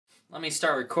Let me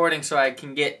start recording so I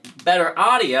can get better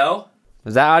audio.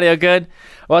 Is that audio good?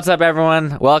 What's up,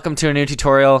 everyone? Welcome to a new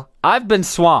tutorial. I've been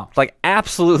swamped, like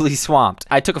absolutely swamped.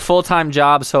 I took a full-time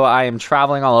job, so I am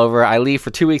traveling all over. I leave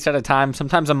for 2 weeks at a time,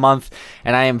 sometimes a month,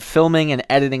 and I am filming and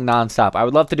editing nonstop. I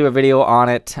would love to do a video on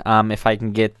it if I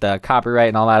can get the copyright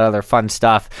and all that other fun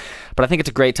stuff. But I think it's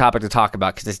a great topic to talk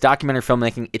about because it's documentary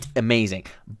filmmaking. It's amazing.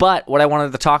 But what I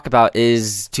wanted to talk about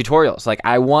is tutorials. Like,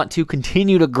 I want to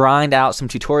continue to grind out some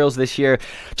tutorials this year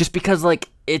just because, like,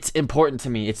 it's important to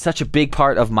me. It's such a big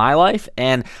part of my life,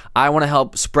 and I want to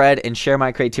help spread and share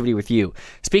my creativity with you.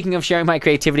 Speaking of sharing my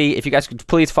creativity, if you guys could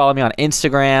please follow me on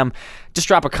Instagram, just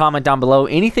drop a comment down below.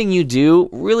 Anything you do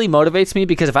really motivates me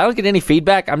because if I don't get any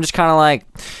feedback, I'm just kind of like,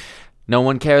 no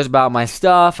one cares about my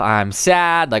stuff. I'm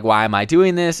sad. Like, why am I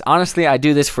doing this? Honestly, I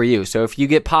do this for you. So if you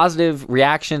get positive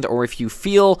reactions or if you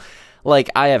feel like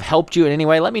I have helped you in any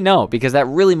way, let me know because that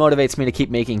really motivates me to keep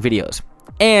making videos.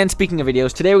 And speaking of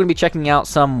videos, today we're going to be checking out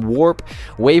some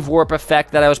wave warp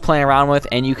effect that I was playing around with,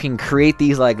 and you can create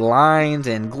these like lines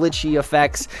and glitchy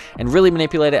effects and really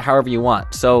manipulate it however you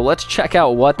want. So let's check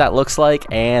out what that looks like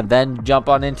and then jump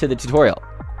on into the tutorial.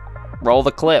 Roll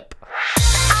the clip.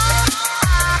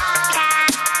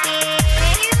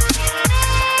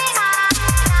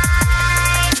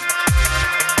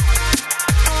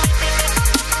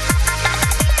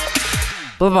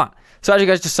 Blah, blah. So as you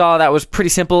guys just saw, that was pretty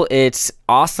simple. It's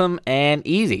awesome and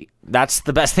easy. That's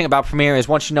the best thing about Premiere is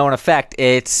once you know an effect,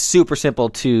 it's super simple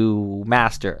to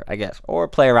master, I guess, or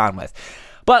play around with.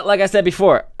 But like I said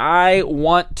before, I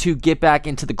want to get back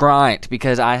into the grind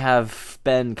because I have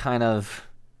been kind of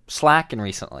slacking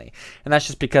recently. And that's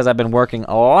just because I've been working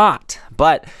a lot.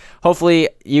 But hopefully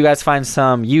you guys find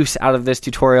some use out of this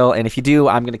tutorial. And if you do,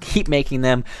 I'm going to keep making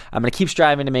them. I'm going to keep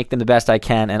striving to make them the best I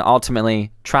can and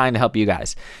ultimately trying to help you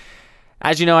guys.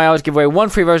 As you know, I always give away one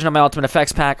free version of my Ultimate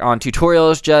Effects Pack on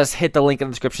tutorials. Just hit the link in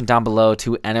the description down below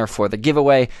to enter for the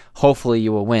giveaway. Hopefully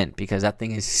you will win because that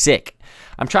thing is sick.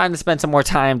 I'm trying to spend some more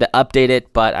time to update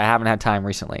it, but I haven't had time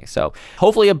recently. So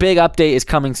hopefully a big update is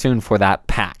coming soon for that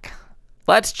pack.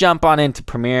 Let's jump on into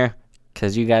Premiere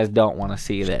because you guys don't want to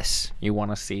see this. You want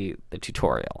to see the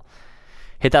tutorial.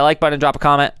 Hit that like button and drop a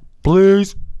comment,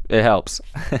 please. It helps.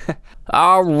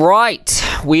 All right,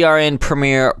 we are in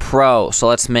Premiere Pro, so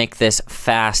let's make this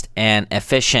fast and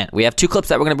efficient. We have two clips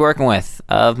that we're going to be working with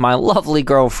of my lovely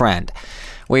girlfriend.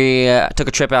 We took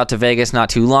a trip out to Vegas not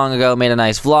too long ago, made a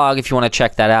nice vlog. If you want to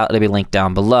check that out, it'll be linked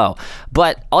down below.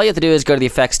 But all you have to do is go to the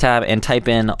Effects tab and type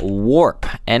in Warp,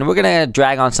 and we're going to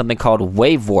drag on something called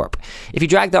Wave Warp. If you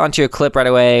drag that onto your clip right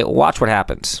away, watch what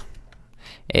happens.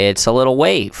 It's a little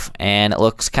wave, and it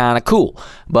looks kind of cool.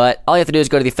 But all you have to do is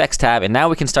go to the Effects tab, and now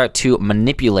we can start to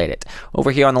manipulate it.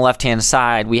 Over here on the left-hand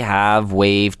side, we have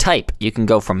wave type. You can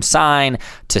go from sine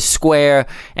to square,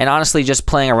 and honestly, just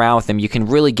playing around with them, you can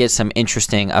really get some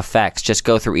interesting effects. Just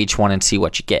go through each one and see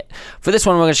what you get. For this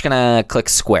one, we're just going to click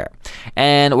square,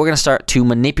 and we're going to start to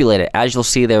manipulate it. As you'll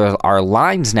see, there are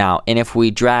lines now, and if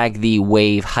we drag the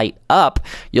wave height up,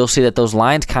 you'll see that those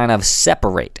lines kind of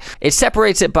separate. It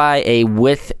separates it by a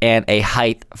width and a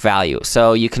height value.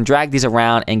 So you can drag these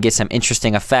around and get some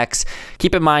interesting effects.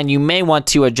 Keep in mind, you may want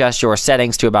to adjust your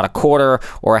settings to about 1/4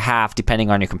 or 1/2 depending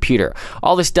on your computer.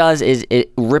 All this does is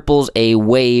it ripples a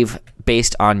wave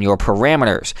based on your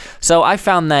parameters. So I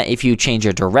found that if you change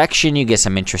your direction, you get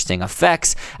some interesting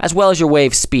effects, as well as your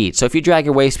wave speed. So if you drag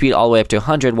your wave speed all the way up to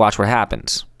 100, watch what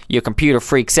happens. Your computer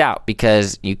freaks out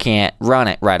because you can't run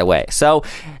it right away. So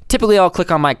typically I'll click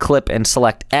on my clip and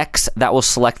select X. That will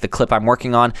select the clip I'm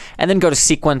working on, and then go to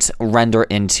Sequence, Render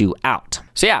Into Out.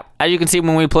 So yeah, as you can see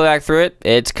when we play back through it,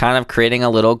 it's kind of creating a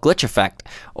little glitch effect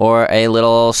or a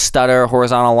little stutter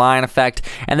horizontal line effect.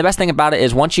 And the best thing about it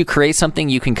is once you create something,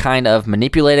 you can kind of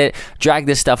manipulate it, drag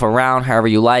this stuff around however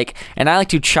you like. And I like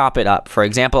to chop it up. For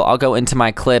example, I'll go into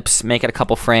my clips, make it a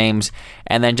couple frames,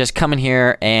 and then just come in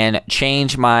here and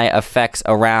change my effects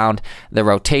around the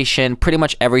rotation, pretty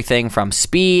much everything from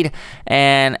speed,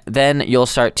 and then you'll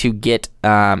start to get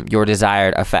your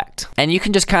desired effect. And you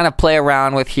can just kind of play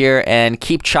around with here and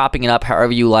keep chopping it up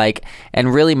however you like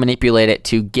and really manipulate it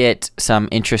to get some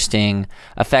interesting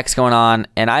effects going on.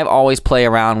 And I've always play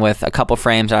around with a couple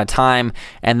frames at a time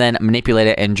and then manipulate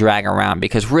it and drag around,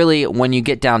 because really when you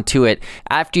get down to it,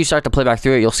 after you start to play back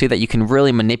through it, you'll see that you can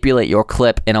really manipulate your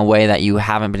clip in a way that you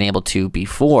haven't been able to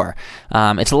before.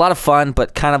 It's a lot of fun,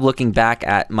 but kind of looking back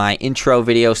at my intro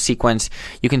video sequence,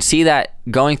 you can see that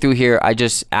going through here, I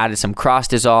just added some cross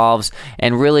dissolves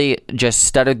and really just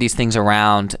stuttered these things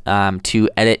around to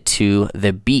edit to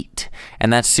the beat.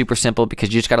 And that's super simple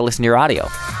because you just got to listen to your audio.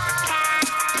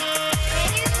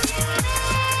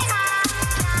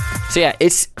 So yeah,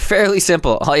 it's fairly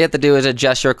simple. All you have to do is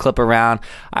adjust your clip around.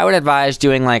 I would advise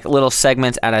doing like little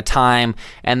segments at a time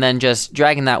and then just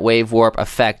dragging that wave warp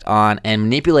effect on and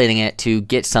manipulating it to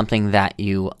get something that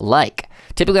you like.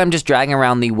 Typically, I'm just dragging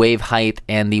around the wave height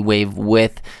and the wave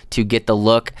width to get the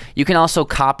look. You can also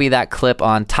copy that clip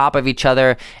on top of each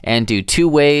other and do 2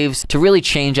 waves to really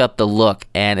change up the look,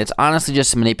 and it's honestly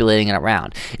just manipulating it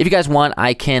around. If you guys want,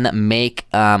 I can make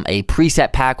a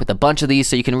preset pack with a bunch of these,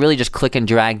 so you can really just click and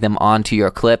drag them onto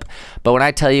your clip. But when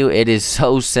I tell you it is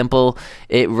so simple,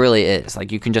 it really is.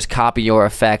 Like, you can just copy your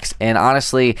effects, and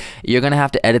honestly, you're gonna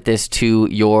have to edit this to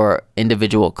your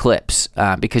individual clips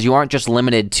because you aren't just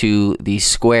limited to the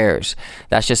squares.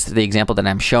 That's just the example that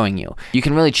I'm showing you. You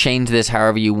can really change this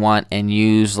however you want and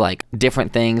use like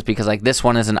different things, because like this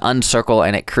one is an uncircle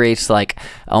and it creates like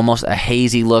almost a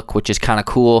hazy look, which is kind of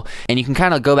cool. And you can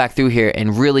kind of go back through here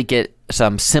and really get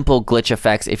some simple glitch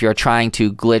effects if you're trying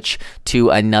to glitch to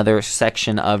another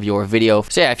section of your video.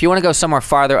 So yeah, if you want to go somewhere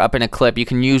farther up in a clip, you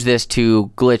can use this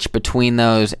to glitch between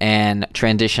those and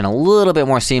transition a little bit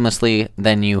more seamlessly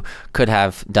than you could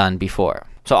have done before.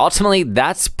 So ultimately,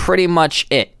 that's pretty much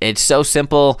it. It's so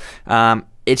simple.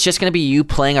 It's just going to be you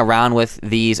playing around with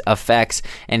these effects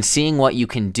and seeing what you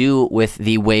can do with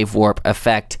the wave warp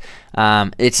effect.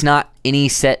 It's not any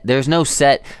set, there's no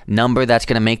set number that's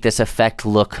going to make this effect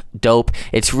look dope.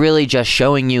 It's really just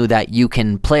showing you that you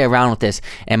can play around with this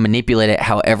and manipulate it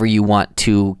however you want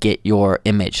to get your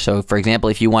image. So for example,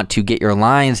 if you want to get your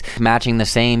lines matching the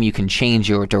same, you can change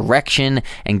your direction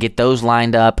and get those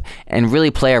lined up and really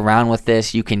play around with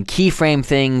this. You can keyframe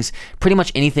things. Pretty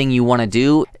much anything you want to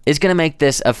do is going to make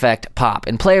this effect pop,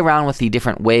 and play around with the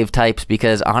different wave types,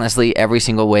 because honestly, every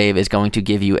single wave is going to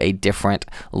give you a different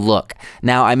look.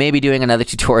 Now, I may be doing another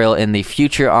tutorial in the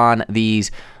future on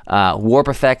these warp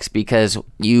effects, because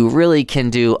you really can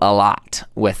do a lot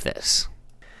with this.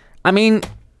 I mean,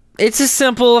 it's a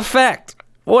simple effect.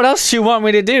 What else do you want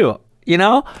me to do? You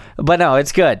know? But no,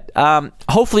 it's good.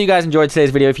 Hopefully you guys enjoyed today's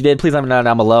video. If you did, please let me know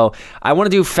down below. I want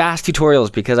to do fast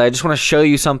tutorials because I just want to show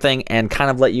you something and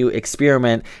kind of let you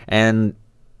experiment and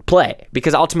play,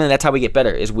 because ultimately that's how we get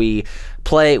better, is we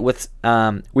play with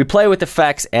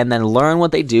effects and then learn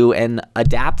what they do and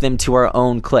adapt them to our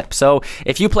own clip. So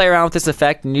if you play around with this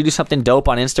effect and you do something dope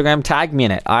on Instagram, tag me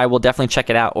in it. I will definitely check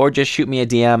it out, or just shoot me a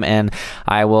DM and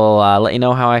I will let you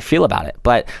know how I feel about it.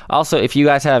 But also, if you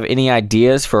guys have any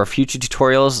ideas for future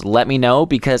tutorials, let me know,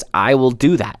 because I will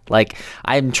do that. Like,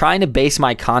 I'm trying to base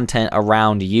my content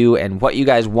around you and what you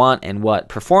guys want and what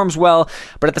performs well,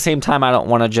 but at the same time, I don't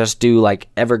want to just do like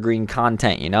evergreen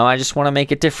content, you know? I just want to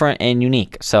make it different and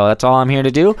unique. So that's all I'm here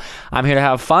to do. I'm here to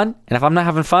have fun, and if I'm not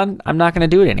having fun, I'm not going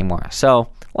to do it anymore. So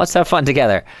let's have fun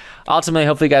together. Ultimately,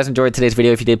 hopefully you guys enjoyed today's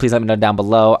video. If you did, please let me know down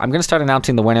below. I'm going to start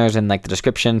announcing the winners in like the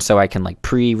description, so I can like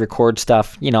pre-record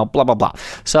stuff, you know, blah, blah, blah.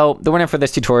 So the winner for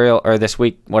this tutorial, or this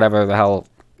week, whatever the hell,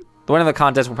 the winner of the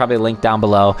contest will probably link down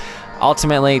below.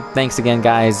 Ultimately, thanks again,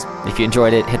 guys. If you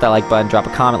enjoyed it, hit that like button, drop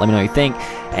a comment, let me know what you think,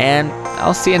 and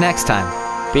I'll see you next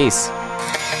time. Peace.